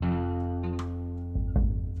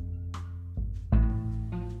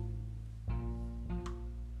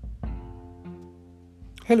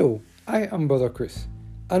Hello, I am Brother Chris,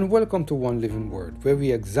 and welcome to One Living Word, where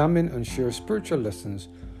we examine and share spiritual lessons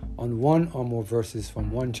on one or more verses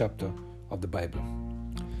from one chapter of the Bible.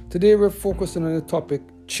 Today we're focusing on the topic,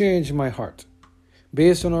 Change My Heart,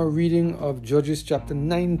 based on our reading of Judges chapter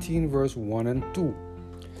 19, verse 1 and 2.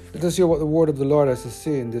 Let us hear what the word of the Lord has to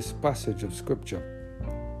say in this passage of Scripture.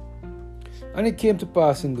 And it came to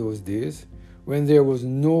pass in those days, when there was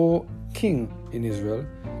no king in Israel,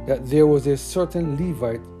 that there was a certain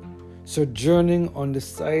Levite sojourning on the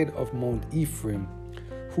side of Mount Ephraim,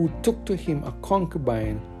 who took to him a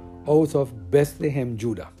concubine out of Bethlehem,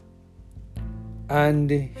 Judah. And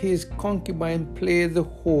his concubine played the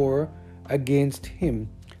whore against him,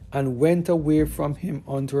 and went away from him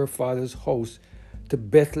unto her father's house to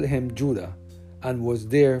Bethlehem, Judah, and was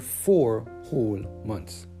there 4 whole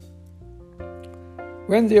months.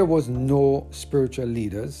 When there was no spiritual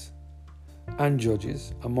leaders and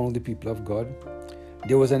judges among the people of God,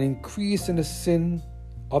 there was an increase in the sin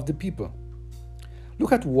of the people.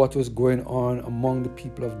 Look at what was going on among the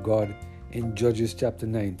people of God in Judges chapter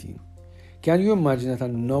 19. Can you imagine that a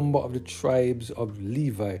number of the tribes of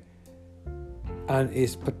Levi and a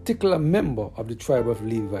particular member of the tribe of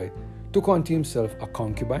Levi took unto himself a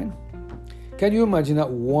concubine? Can you imagine that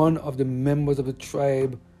one of the members of the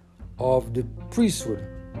tribe of the priesthood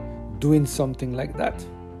doing something like that?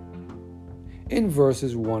 In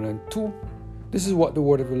verses 1 and 2, this is what the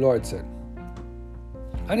word of the Lord said.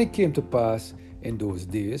 And it came to pass in those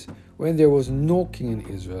days, when there was no king in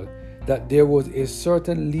Israel, that there was a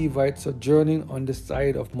certain Levite sojourning on the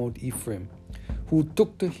side of Mount Ephraim, who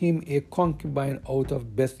took to him a concubine out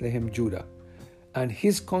of Bethlehem, Judah. And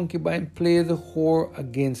his concubine played the whore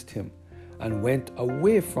against him, and went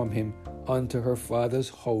away from him unto her father's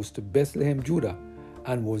house to Bethlehem, Judah,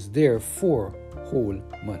 and was there 4 whole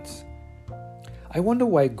months. I wonder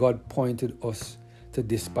why God pointed us to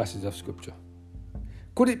this passage of Scripture.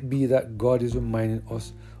 Could it be that God is reminding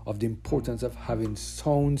us of the importance of having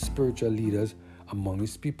sound spiritual leaders among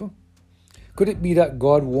His people? Could it be that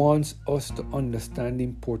God wants us to understand the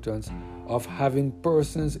importance of having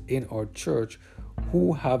persons in our church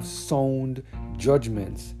who have sound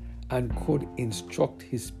judgments and could instruct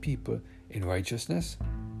His people in righteousness?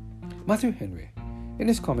 Matthew Henry, in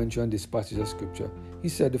his commentary on this passage of Scripture, he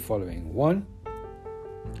said the following. 1.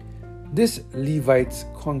 This Levite's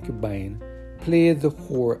concubine played the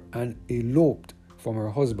whore and eloped from her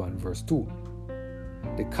husband. Verse 2.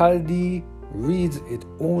 The Chaldee reads it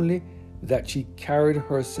only that she carried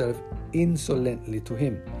herself insolently to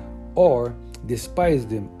him, or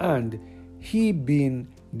despised him, and he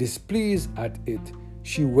being displeased at it,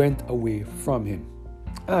 she went away from him,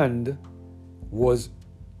 and was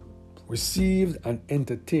received and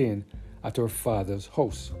entertained at her father's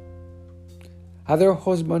house. Had her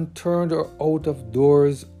husband turned her out of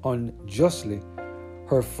doors unjustly,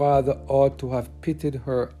 her father ought to have pitied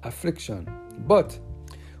her affliction. But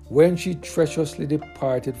when she treacherously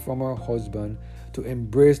departed from her husband to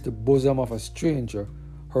embrace the bosom of a stranger,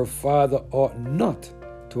 her father ought not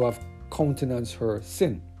to have countenanced her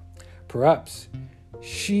sin. Perhaps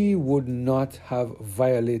she would not have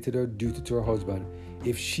violated her duty to her husband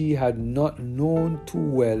if she had not known too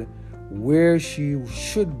well where she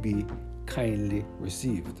should be kindly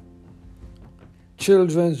received.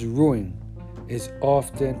 Children's ruin is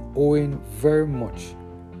often owing very much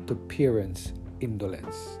to parents'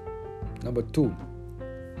 indolence. Number 2,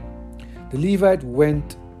 the Levite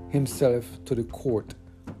went himself to the court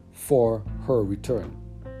for her return.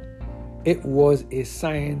 It was a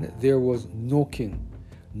sign there was no king,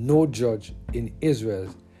 no judge in Israel,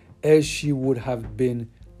 else she would have been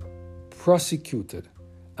prosecuted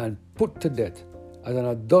and put to death as an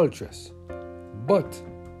adulteress. But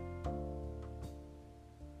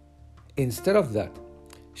instead of that,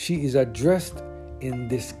 she is addressed in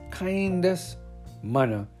this kindest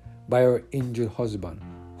manner by her injured husband,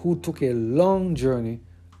 who took a long journey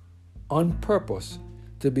on purpose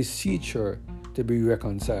to beseech her to be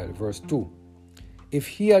reconciled. Verse 2. If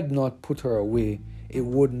he had not put her away, it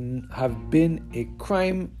would have been a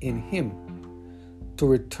crime in him to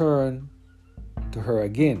return to her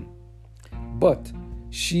again. But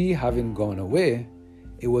she having gone away,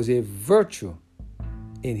 it was a virtue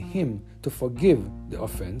in him to forgive the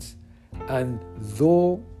offense, and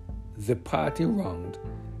though the party wronged,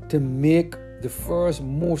 to make the first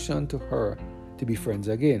motion to her to be friends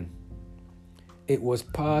again. It was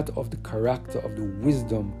part of the character of the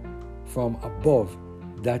wisdom from above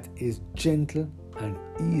that is gentle and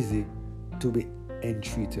easy to be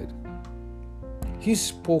entreated. He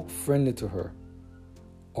spoke friendly to her,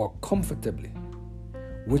 or comfortably,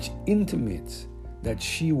 which intimates that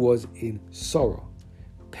she was in sorrow,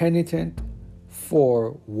 penitent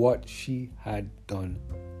for what she had done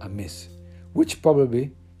amiss, which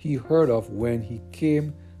probably he heard of when he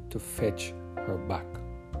came to fetch her back.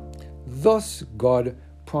 Thus God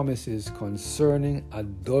promises concerning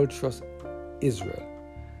adulterous Israel,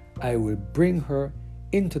 I will bring her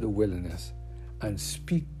into the wilderness and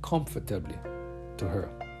speak comfortably to her.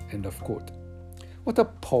 End of quote. What a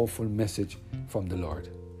powerful message from the Lord.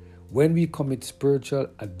 When we commit spiritual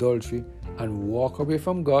adultery and walk away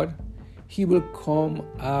from God, He will come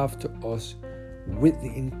after us with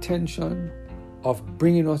the intention of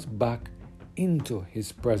bringing us back into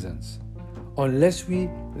His presence. Unless we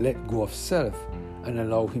let go of self and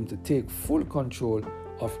allow Him to take full control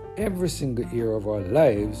of every single area of our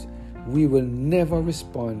lives, we will never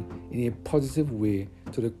respond in a positive way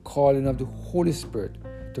to the calling of the Holy Spirit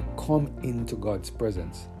to come into God's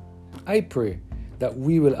presence. I pray that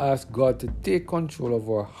we will ask God to take control of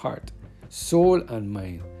our heart, soul, and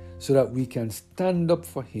mind so that we can stand up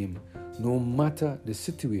for Him no matter the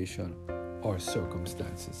situation or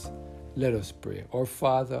circumstances. Let us pray. Our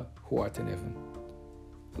Father who art in heaven,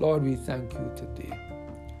 Lord, we thank you today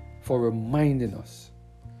for reminding us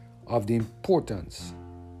of the importance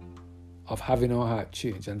of having our heart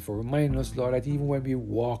changed, and for reminding us, Lord, that even when we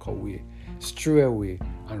walk away, stray away,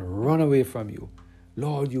 and run away from you,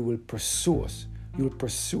 Lord, you will pursue us. You will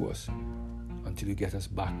pursue us until you get us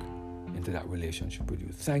back into that relationship with you.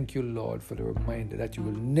 Thank you, Lord, for the reminder that you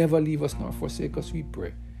will never leave us nor forsake us, we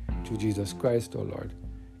pray. Through Jesus Christ, our Lord.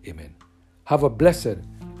 Amen. Have a blessed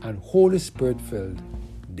and Holy Spirit-filled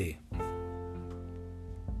day.